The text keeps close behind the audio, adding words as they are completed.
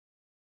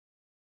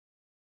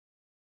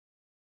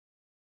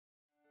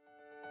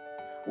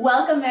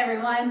Welcome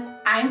everyone,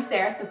 I'm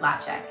Sarah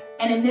Sidlacek,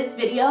 and in this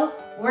video,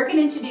 we're going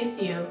to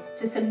introduce you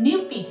to some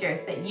new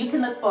features that you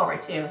can look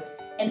forward to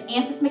in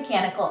Ansys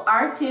Mechanical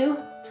R2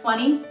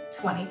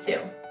 2022.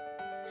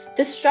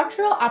 The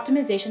structural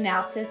optimization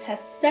analysis has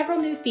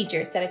several new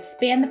features that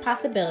expand the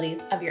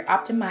possibilities of your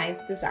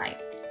optimized designs.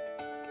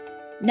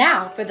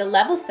 Now, for the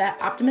level set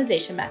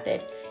optimization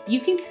method,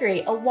 you can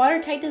create a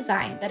watertight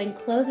design that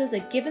encloses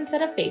a given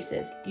set of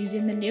faces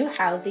using the new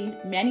housing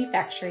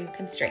manufacturing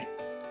constraint.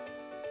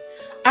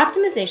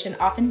 Optimization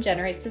often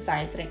generates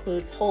designs that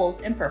includes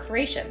holes and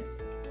perforations.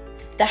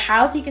 The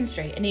housing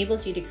constraint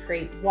enables you to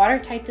create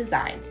watertight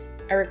designs,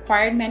 a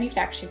required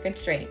manufacturing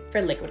constraint for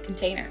liquid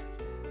containers.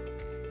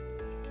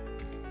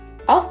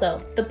 Also,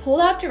 the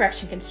pull-out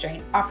direction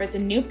constraint offers a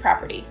new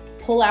property,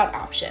 pull-out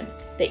option,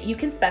 that you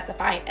can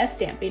specify as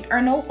stamping or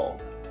no hole.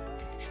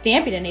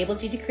 Stamping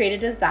enables you to create a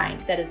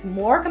design that is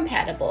more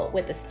compatible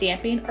with the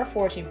stamping or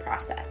forging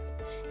process,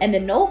 and the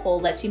no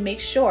hole lets you make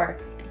sure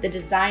the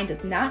design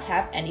does not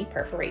have any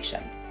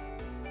perforations.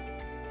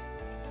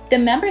 The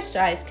member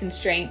size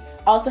constraint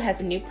also has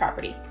a new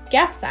property,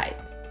 gap size.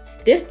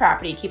 This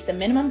property keeps a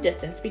minimum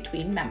distance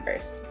between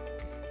members.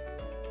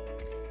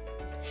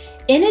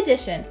 In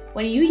addition,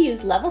 when you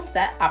use level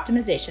set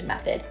optimization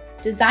method,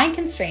 design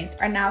constraints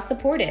are now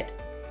supported,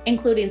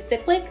 including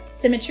cyclic,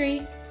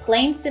 symmetry,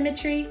 plane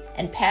symmetry,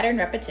 and pattern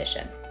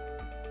repetition.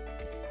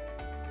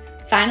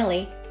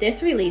 Finally,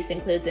 this release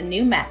includes a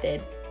new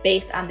method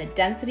based on the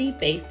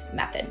density-based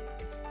method.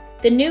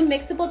 The new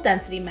mixable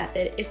density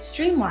method is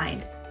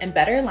streamlined and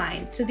better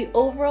aligned to the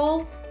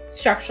overall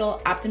structural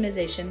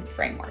optimization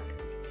framework.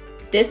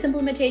 This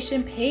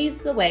implementation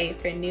paves the way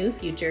for new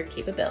future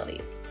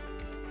capabilities.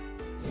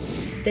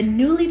 The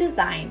newly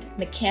designed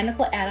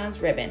Mechanical Add-ons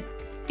Ribbon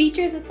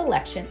features a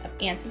selection of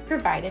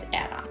Ansys-provided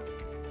add-ons.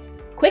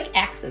 Quick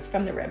access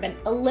from the ribbon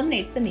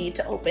eliminates the need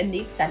to open the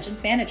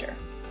Extensions Manager.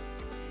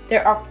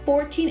 There are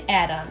 14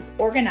 add-ons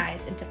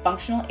organized into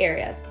functional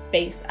areas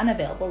based on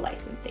available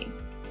licensing.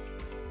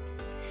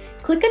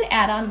 Click an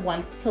add-on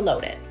once to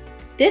load it.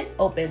 This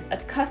opens a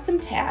custom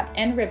tab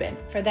and ribbon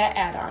for that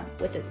add-on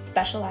with its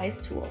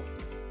specialized tools.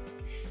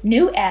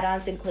 New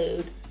add-ons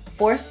include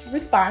Force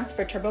Response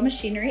for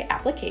turbomachinery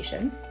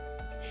applications,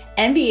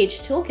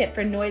 NVH Toolkit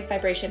for noise,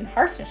 vibration,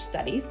 harshness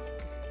studies,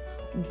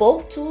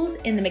 bolt tools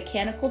in the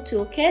Mechanical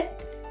Toolkit,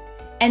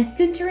 and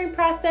sintering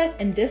process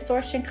and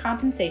distortion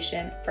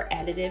compensation for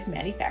additive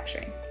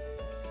manufacturing.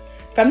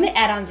 From the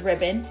add-ons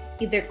ribbon,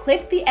 either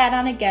click the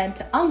add-on again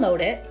to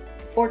unload it,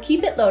 or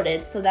keep it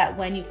loaded so that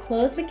when you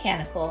close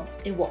Mechanical,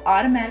 it will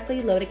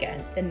automatically load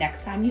again the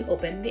next time you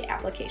open the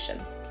application.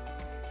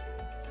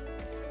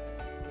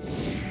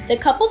 The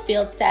coupled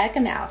field static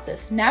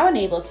analysis now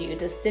enables you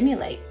to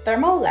simulate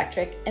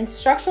thermoelectric and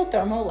structural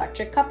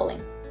thermoelectric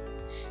coupling.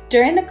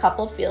 During the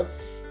coupled field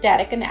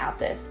static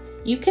analysis,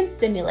 you can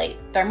simulate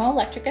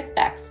thermoelectric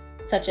effects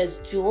such as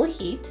Joule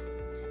heat,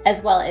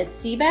 as well as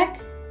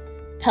Seebeck,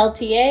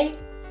 Peltier,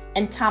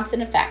 and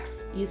Thomson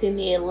effects using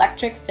the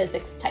electric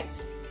physics type.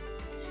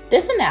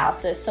 This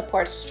analysis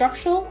supports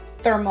structural,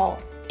 thermal,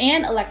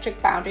 and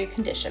electric boundary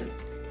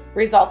conditions,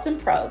 results in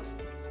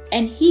probes,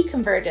 and heat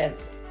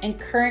convergence and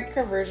current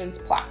convergence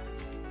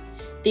plots.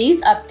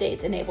 These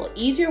updates enable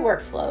easier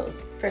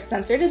workflows for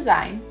sensor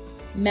design,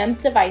 MEMS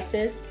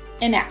devices,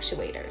 and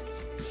actuators.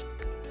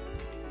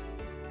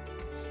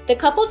 The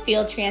coupled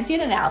field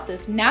transient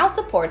analysis now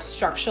supports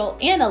structural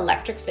and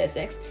electric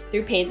physics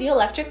through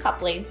piezoelectric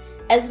coupling,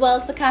 as well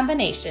as the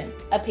combination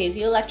of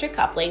piezoelectric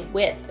coupling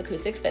with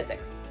acoustic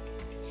physics.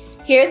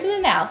 Here's an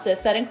analysis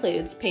that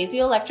includes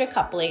piezoelectric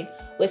coupling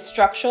with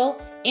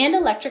structural and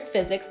electric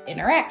physics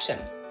interaction.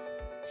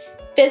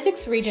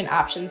 Physics region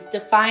options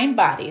define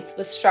bodies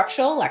with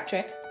structural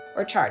electric,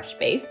 or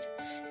charge-based,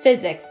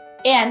 physics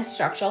and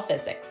structural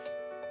physics.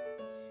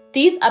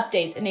 These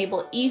updates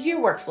enable easier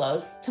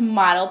workflows to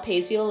model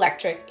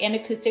piezoelectric and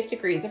acoustic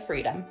degrees of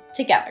freedom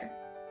together.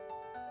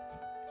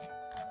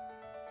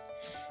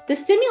 The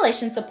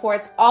simulation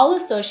supports all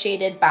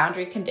associated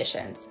boundary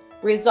conditions,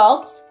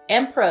 results,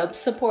 and probes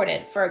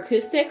supported for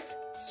acoustics,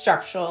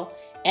 structural,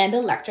 and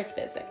electric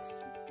physics.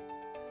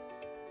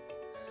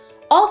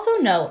 Also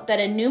note that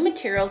a new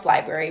materials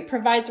library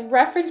provides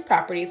reference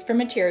properties for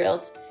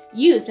materials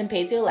used in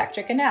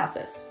piezoelectric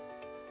analysis.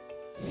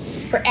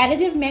 For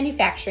additive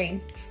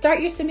manufacturing,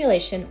 start your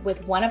simulation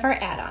with one of our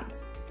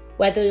add-ons,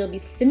 whether you'll be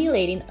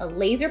simulating a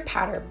laser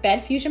powder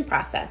bed fusion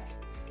process,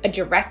 a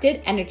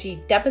directed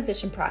energy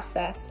deposition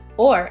process,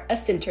 or a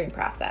sintering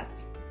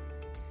process.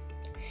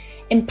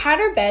 In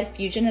powder bed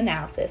fusion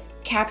analysis,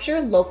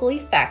 capture local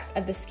effects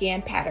of the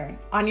scan pattern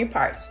on your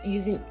parts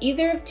using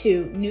either of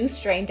two new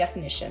strain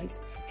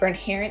definitions for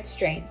inherent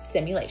strain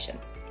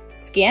simulations,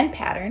 scan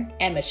pattern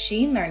and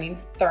machine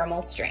learning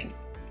thermal strain.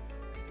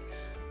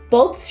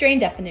 Both strain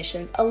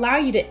definitions allow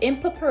you to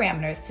input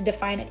parameters to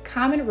define a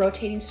common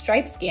rotating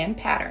stripe scan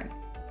pattern.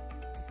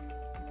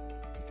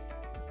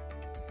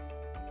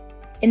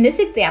 In this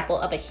example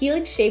of a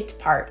helix-shaped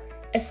part,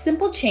 a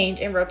simple change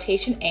in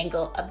rotation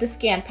angle of the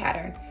scan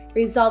pattern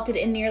resulted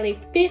in nearly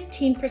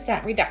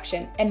 15%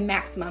 reduction in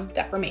maximum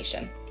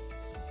deformation.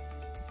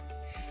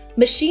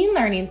 Machine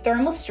learning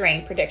thermal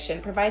strain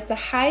prediction provides the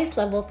highest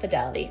level of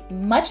fidelity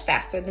much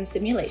faster than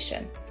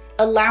simulation,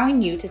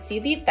 allowing you to see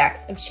the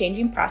effects of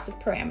changing process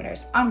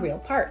parameters on real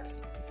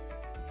parts.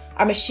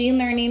 Our machine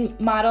learning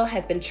model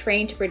has been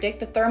trained to predict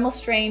the thermal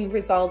strain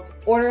results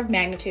order of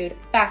magnitude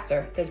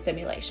faster than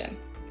simulation.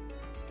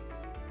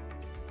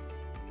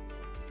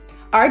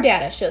 Our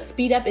data shows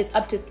speed up is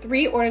up to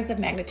 3 orders of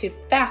magnitude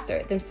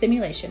faster than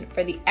simulation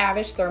for the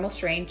average thermal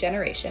strain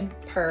generation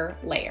per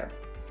layer.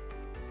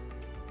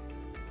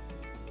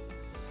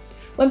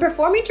 When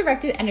performing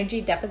directed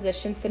energy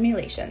deposition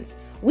simulations,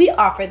 we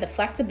offer the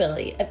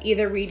flexibility of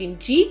either reading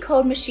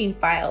G-code machine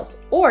files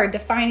or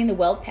defining the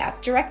weld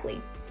path directly.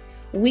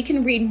 We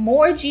can read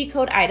more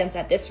G-code items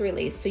at this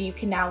release, so you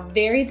can now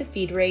vary the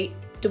feed rate,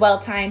 dwell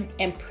time,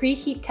 and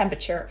preheat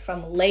temperature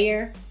from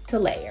layer to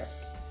layer.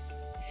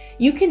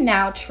 You can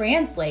now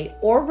translate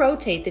or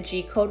rotate the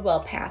G-code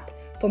weld path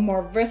for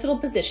more versatile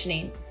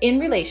positioning in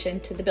relation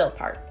to the build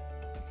part.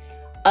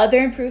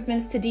 Other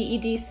improvements to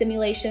DED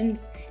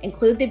simulations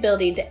include the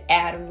ability to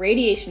add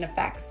radiation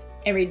effects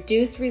and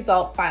reduce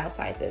result file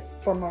sizes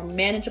for more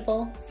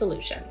manageable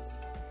solutions.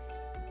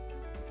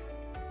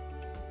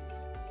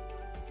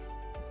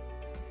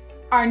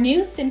 Our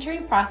new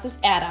Sintering Process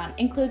add-on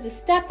includes a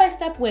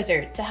step-by-step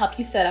wizard to help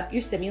you set up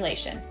your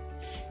simulation.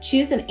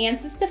 Choose an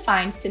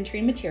Ansys-defined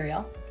sintering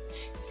material,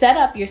 set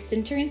up your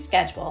sintering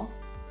schedule,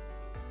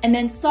 and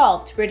then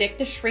solve to predict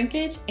the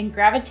shrinkage and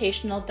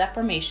gravitational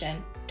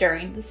deformation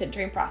during the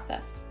sintering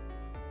process.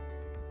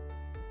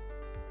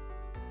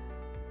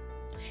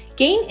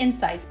 Gain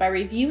insights by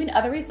reviewing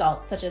other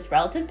results such as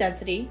relative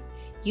density,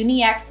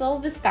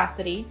 uniaxial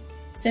viscosity,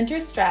 sinter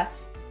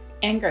stress,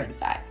 and grain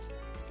size.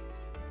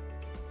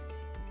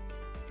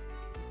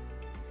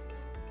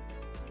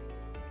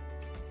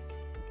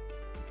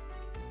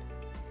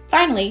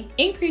 Finally,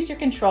 increase your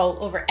control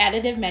over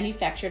additive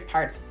manufactured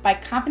parts by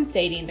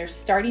compensating their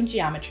starting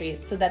geometries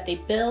so that they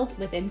build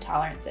within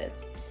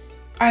tolerances.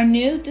 Our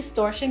new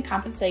Distortion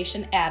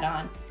compensation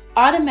add-on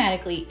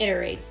automatically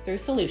iterates through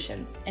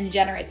solutions and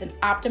generates an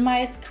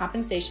optimized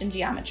compensation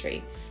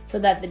geometry so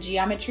that the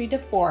geometry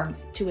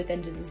deforms to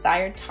within the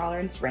desired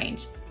tolerance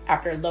range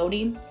after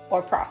loading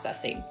or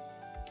processing.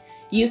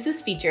 Use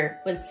this feature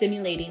when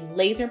simulating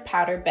laser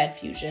powder bed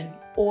fusion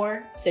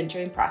or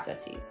sintering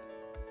processes.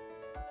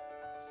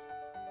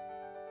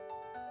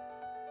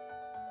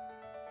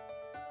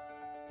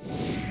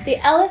 The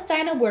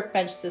LS-DYNA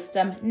workbench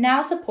system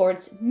now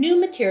supports new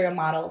material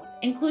models,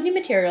 including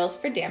materials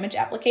for damage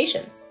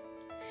applications.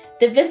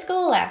 The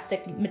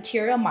viscoelastic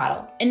material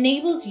model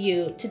enables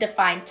you to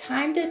define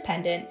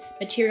time-dependent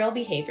material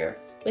behavior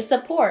with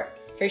support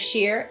for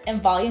shear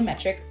and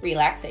volumetric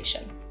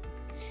relaxation.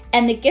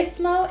 And the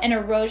Gizmo and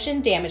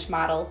erosion damage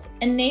models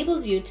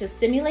enables you to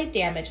simulate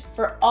damage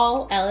for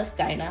all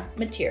LS-DYNA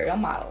material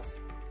models.